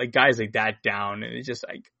me, but like guys like that down, and it's just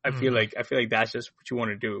like, I feel like that's just what you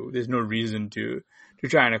want to do. There's no reason to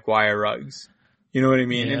try and acquire Ruggs. You know what I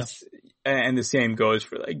mean? Yeah. And the same goes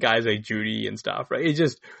for like guys like Judy and stuff, right? It's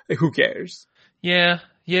just like, who cares? Yeah,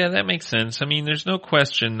 that makes sense. I mean, there's no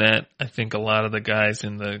question that I think a lot of the guys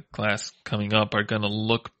in the class coming up are going to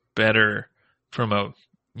look better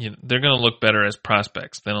they're going to look better as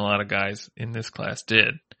prospects than a lot of guys in this class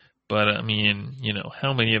did. But I mean,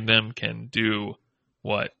 how many of them can do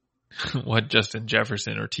what Justin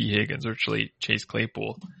Jefferson or T. Higgins or Chase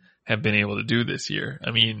Claypool have been able to do this year?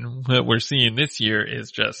 I mean, what we're seeing this year is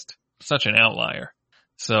just such an outlier.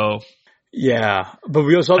 So yeah, but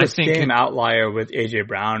we also saw the same outlier with AJ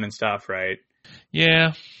Brown and stuff, right?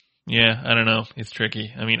 Yeah, I don't know. It's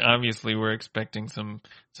tricky. I mean, obviously we're expecting some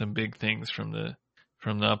big things from the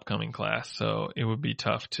upcoming class, so it would be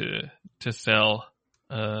tough to sell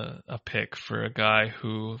a pick for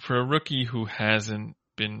a rookie who hasn't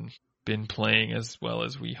been playing as well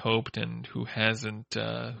as we hoped, and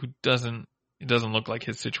it doesn't look like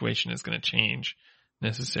his situation is going to change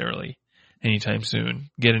necessarily anytime soon,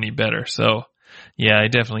 get any better. So yeah, I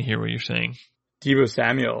definitely hear what you're saying. Deebo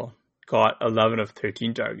Samuel got 11 of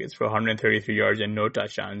 13 targets for 133 yards and no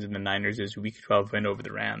touchdowns in the Niners' Week 12 win over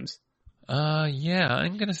the Rams. Yeah,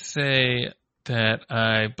 I'm going to say that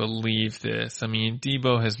I believe this. I mean,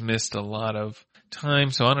 Deebo has missed a lot of time,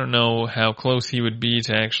 so I don't know how close he would be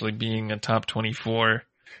to actually being a top 24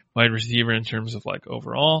 wide receiver in terms of like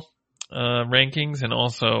overall rankings. And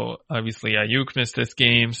also, obviously, Ayuk missed this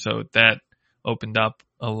game, so that opened up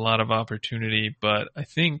a lot of opportunity. But I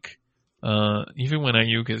think even when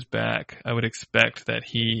Ayuk is back, I would expect that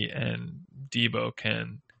he and Deebo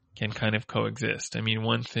can kind of coexist. I mean,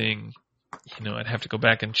 one thing, I'd have to go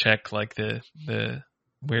back and check like the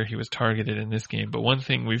where he was targeted in this game. But one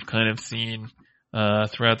thing we've kind of seen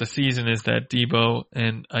throughout the season is that Deebo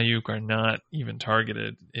and Ayuk are not even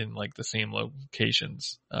targeted in like the same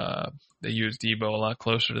locations. They use Deebo a lot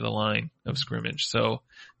closer to the line of scrimmage. So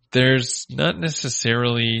there's not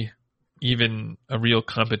necessarily even a real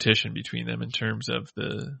competition between them in terms of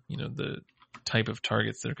the type of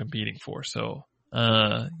targets they're competing for. So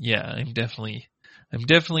yeah, I'm definitely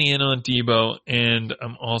in on Deebo, and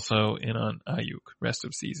I'm also in on Ayuk rest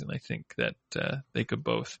of season. I think that they could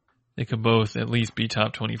both at least be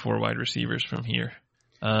top 24 wide receivers from here.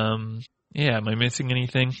 Yeah, am I missing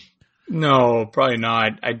anything? No, probably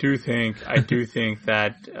not. I do think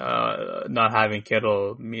that not having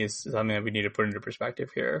Kittle is something that we need to put into perspective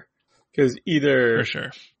here, because either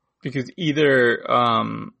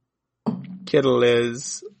Kittle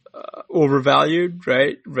is overvalued,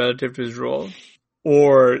 right, relative to his role,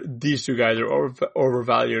 or these two guys are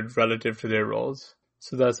overvalued relative to their roles.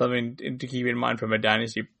 So that's something to keep in mind from a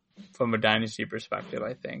dynasty perspective,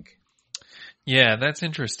 I think. Yeah, that's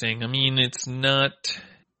interesting. I mean,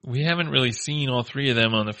 we haven't really seen all three of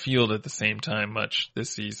them on the field at the same time much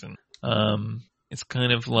this season. It's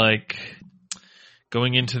kind of like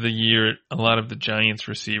going into the year, a lot of the Giants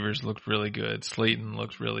receivers looked really good. Slayton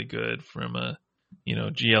looked really good from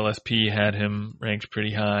GLSP had him ranked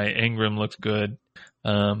pretty high. Ingram looked good.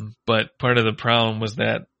 But part of the problem was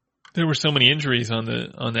that there were so many injuries on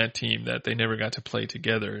that team that they never got to play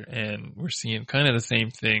together. And we're seeing kind of the same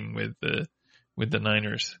thing with the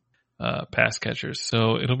Niners. pass catchers.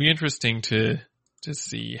 So it'll be interesting to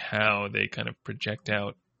see how they kind of project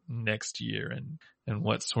out next year and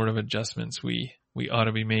what sort of adjustments we ought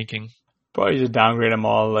to be making. Probably just downgrade them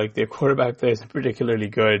all. Like, their quarterback play isn't particularly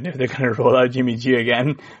good. If they're going to roll out Jimmy G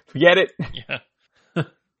again, forget it. Yeah.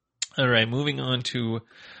 All right, moving on to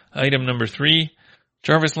item number 3.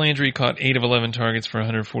 Jarvis Landry caught 8 of 11 targets for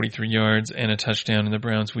 143 yards and a touchdown in the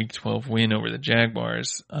Browns' Week 12 win over the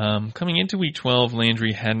Jaguars. Coming into Week 12,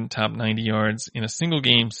 Landry hadn't topped 90 yards in a single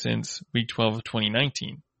game since Week 12 of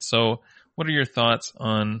 2019. So what are your thoughts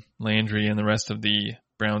on Landry and the rest of the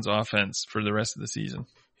Browns offense for the rest of the season?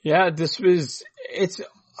 Yeah,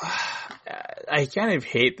 I kind of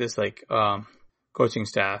hate this, coaching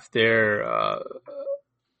staff. They're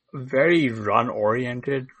very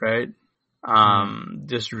run-oriented, right?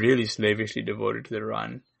 Just really slavishly devoted to the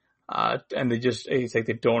run. And it's like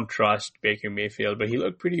they don't trust Baker Mayfield, but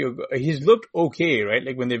he's looked okay, right?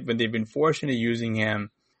 Like when they've been forced into using him,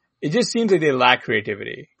 it just seems like they lack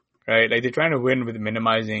creativity, right? Like they're trying to win with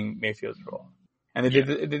minimizing Mayfield's role. And they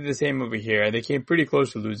did the same over here. They came pretty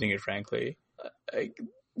close to losing it, frankly.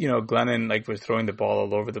 Glennon was throwing the ball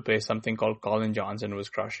all over the place. Something called Colin Johnson was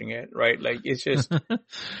crushing it, right? Like it's just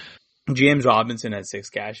James Robinson had 6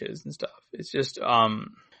 catches and stuff. It's just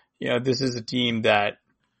this is a team that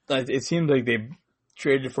it seems like they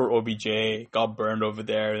traded for OBJ, got burned over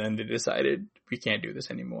there, and then they decided we can't do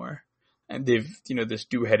this anymore. And they've this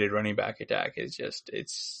 2-headed running back attack is just it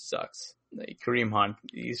sucks. Like Kareem Hunt,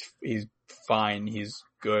 he's fine, he's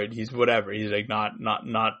good, he's whatever. He's like not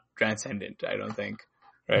transcendent, I don't think.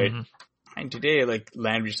 Right. Mm-hmm. And today,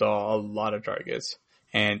 Landry saw a lot of targets,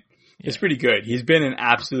 and it's pretty good. He's been an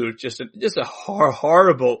absolute, just a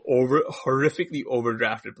horrible, horrifically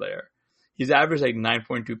overdrafted player. He's averaged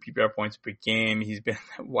 9.2 PPR points per game. He's been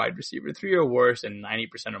a wide receiver 3 or worse in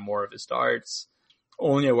 90% or more of his starts.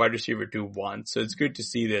 Only a wide receiver 2 once. So it's good to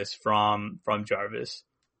see this from Jarvis.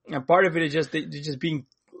 And part of it is they're just being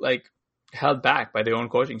held back by their own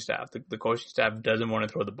coaching staff. The coaching staff doesn't want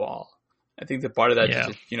to throw the ball. I think that part of that is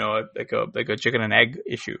just, like a chicken and egg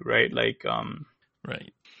issue, right?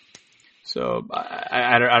 Right. So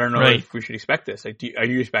I don't know if we should expect this. Are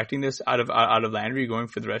you expecting this out of Landry going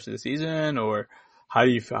for the rest of the season, or how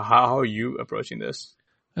are you approaching this?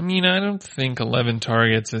 I mean, I don't think 11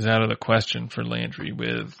 targets is out of the question for Landry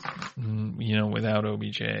without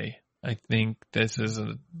OBJ. I think this is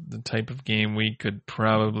the type of game we could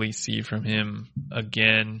probably see from him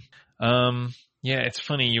again. Yeah, it's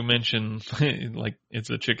funny you mentioned it's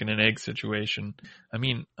a chicken and egg situation. I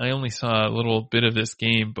mean, I only saw a little bit of this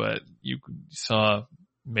game, but you saw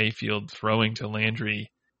Mayfield throwing to Landry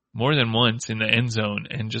more than once in the end zone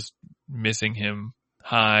and just missing him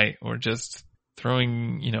high, or just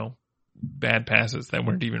throwing, bad passes that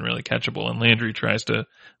weren't even really catchable. And Landry tries to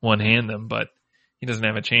one-hand them, but he doesn't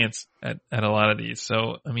have a chance at a lot of these.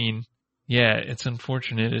 So, I mean, yeah, it's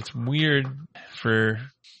unfortunate. It's weird for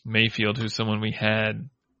Mayfield, who's someone we had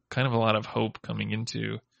kind of a lot of hope coming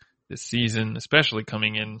into this season, especially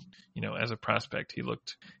coming in, as a prospect. He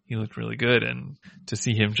looked really good, and to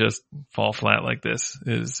see him just fall flat like this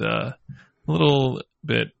is a little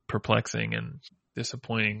bit perplexing and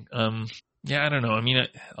disappointing. Yeah, I don't know. I mean,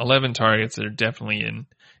 11 targets are definitely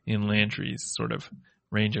in Landry's sort of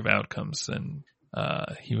range of outcomes, and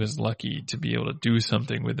he was lucky to be able to do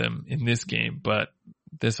something with them in this game. But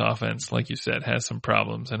this offense, like you said, has some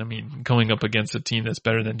problems. And I mean, going up against a team that's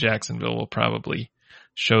better than Jacksonville will probably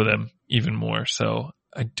show them even more. So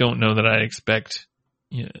I don't know that I expect,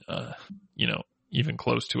 even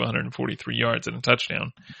close to 143 yards and a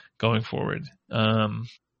touchdown going forward.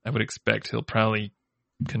 I would expect he'll probably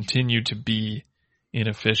continue to be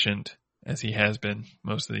inefficient as he has been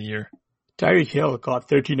most of the year. Tyreek Hill caught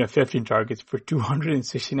 13 of 15 targets for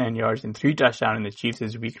 269 yards and 3 touchdowns in the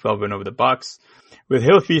Chiefs' Week 12 win over the Bucs. With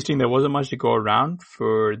Hill feasting, there wasn't much to go around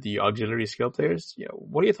for the auxiliary skill players.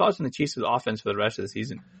 What are your thoughts on the Chiefs' offense for the rest of the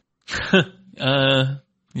season?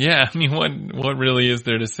 Yeah, I mean, what really is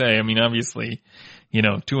there to say? I mean, obviously,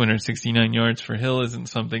 269 yards for Hill isn't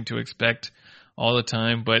something to expect all the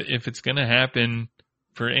time, but if it's going to happen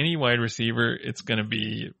for any wide receiver, it's going to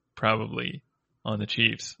be probably on the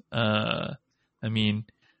Chiefs. I mean,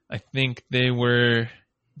 I think they were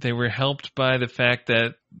helped by the fact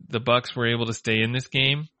that the Bucs were able to stay in this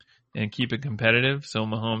game and keep it competitive. So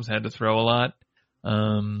Mahomes had to throw a lot.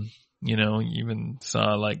 You even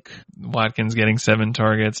saw Watkins getting 7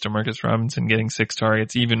 targets, DeMarcus Robinson getting 6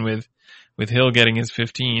 targets, even with Hill getting his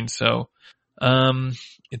 15. So,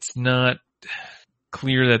 it's not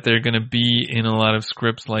clear that they're going to be in a lot of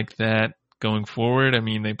scripts like that going forward. I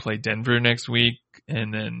mean, they play Denver next week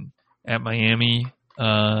and then at Miami.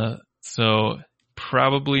 So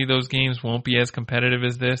probably those games won't be as competitive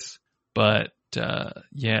as this, but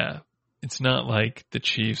it's not like the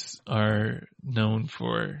Chiefs are known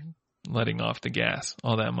for letting off the gas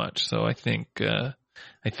all that much. So I think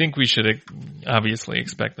we should obviously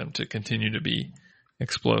expect them to continue to be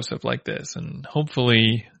explosive like this, and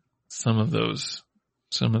hopefully some of those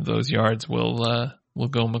yards will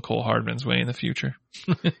go Mecole Hardman's way in the future.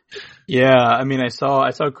 Yeah, I mean, I saw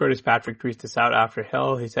Curtis Patrick tweet this out after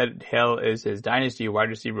Hill. He said Hill is his dynasty wide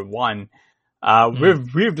receiver 1.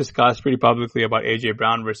 We've discussed pretty publicly about AJ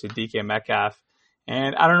Brown versus DK Metcalf,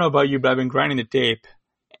 and I don't know about you, but I've been grinding the tape.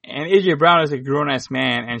 And AJ Brown is a grown-ass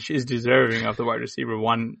man, and she's deserving of the wide receiver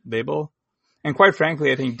 1 label. And quite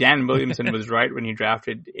frankly, I think Dan Williamson was right when he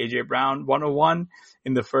drafted AJ Brown 101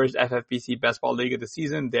 in the first FFPC Best Ball League of the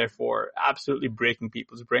season, therefore absolutely breaking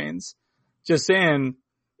people's brains. Just saying,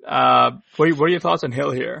 what are your thoughts on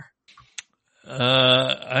Hill here?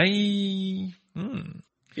 Yeah,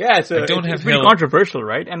 it's pretty controversial,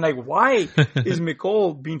 right? And like, why is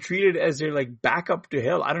Mecole being treated as their like backup to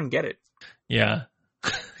Hill? I don't get it. Yeah.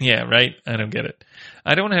 Yeah, right? I don't get it.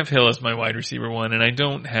 I don't have Hill as my wide receiver 1, and I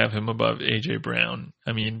don't have him above AJ Brown.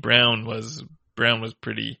 I mean, Brown was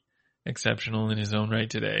pretty exceptional in his own right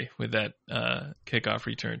today with that kickoff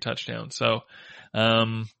return touchdown. So, I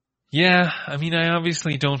mean, I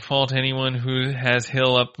obviously don't fault anyone who has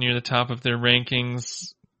Hill up near the top of their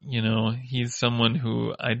rankings. You know, he's someone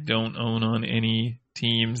who I don't own on any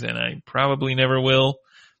teams, and I probably never will,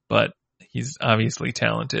 but he's obviously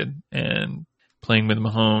talented, and playing with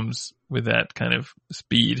Mahomes with that kind of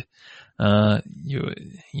speed,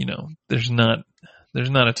 you know, there's not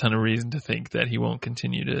a ton of reason to think that he won't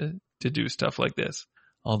continue to do stuff like this.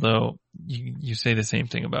 Although you say the same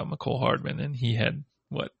thing about Mecole Hardman, and he had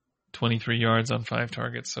 23 yards on 5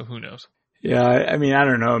 targets. So who knows? Yeah, I mean, I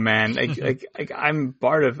don't know, man. I'm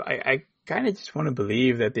part of. I kind of just want to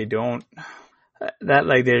believe that they don't. That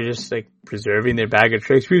like they're just like preserving their bag of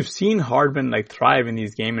tricks. We've seen Hardman like thrive in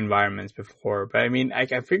these game environments before, but I mean, I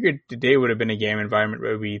figured today would have been a game environment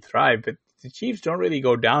where we thrive, but the Chiefs don't really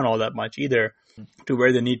go down all that much either to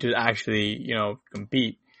where they need to actually, you know,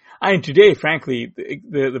 compete. I mean, today, frankly,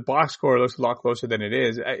 the box score looks a lot closer than it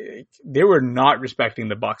is. They were not respecting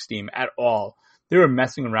the Bucs team at all. They were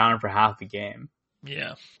messing around for half the game.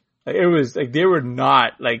 Yeah. It was like they were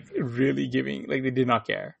not like really giving, like they did not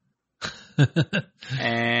care.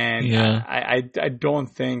 And yeah. I don't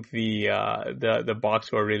think the box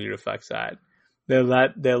score really reflects that. They'll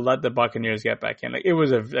let the Buccaneers get back in. Like it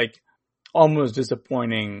was a like almost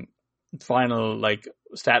disappointing final like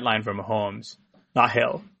stat line from Mahomes, not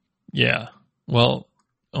Hill. Yeah. Well,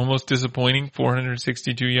 almost disappointing.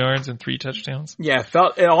 462 yards and 3 touchdowns. Yeah,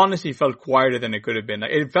 it honestly felt quieter than it could have been.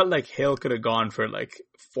 Like it felt like Hill could have gone for like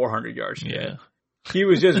 400 yards today. Yeah. He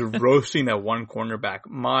was just roasting that one cornerback.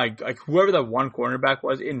 Whoever that one cornerback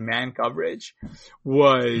was in man coverage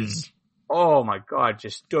was, oh my God,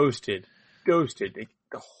 just toasted like,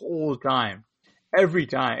 the whole time. Every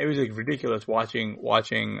time. It was like ridiculous watching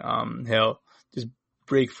Hill just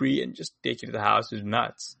break free and just take you to the house. It was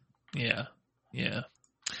nuts. Yeah. Yeah.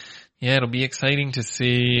 Yeah, it'll be exciting to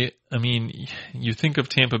see. I mean, you think of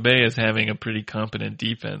Tampa Bay as having a pretty competent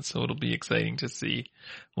defense, so it'll be exciting to see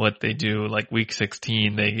what they do. Like week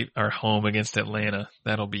 16, they are home against Atlanta.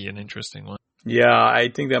 That'll be an interesting one. Yeah, I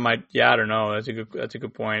think that might. Yeah, I don't know. That's a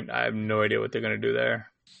good point. I have no idea what they're going to do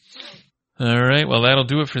there. All right, well, that'll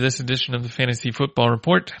do it for this edition of the Fantasy Football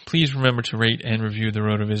Report. Please remember to rate and review the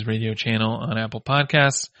RotoViz radio channel on Apple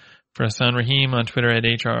Podcasts. For Hassan Rahim on Twitter at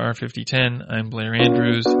HRR5010, I'm Blair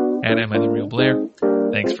Andrews at Am I the Real Blair.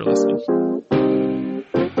 Thanks for listening.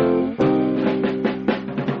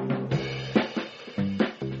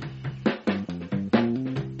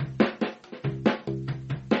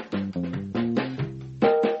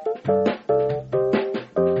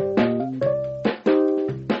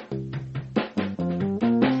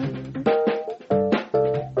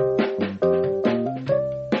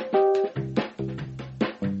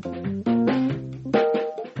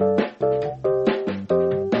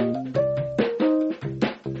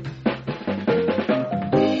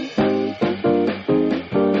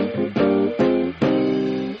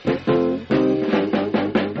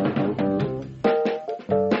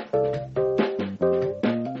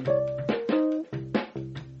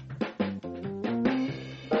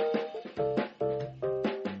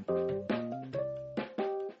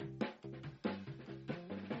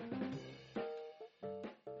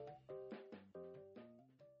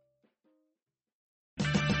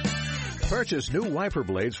 Purchase new wiper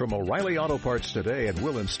blades from O'Reilly Auto Parts today and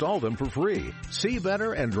we'll install them for free. See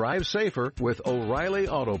better and drive safer with O'Reilly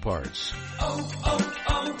Auto Parts.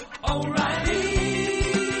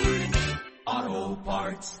 O'Reilly Auto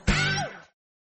Parts.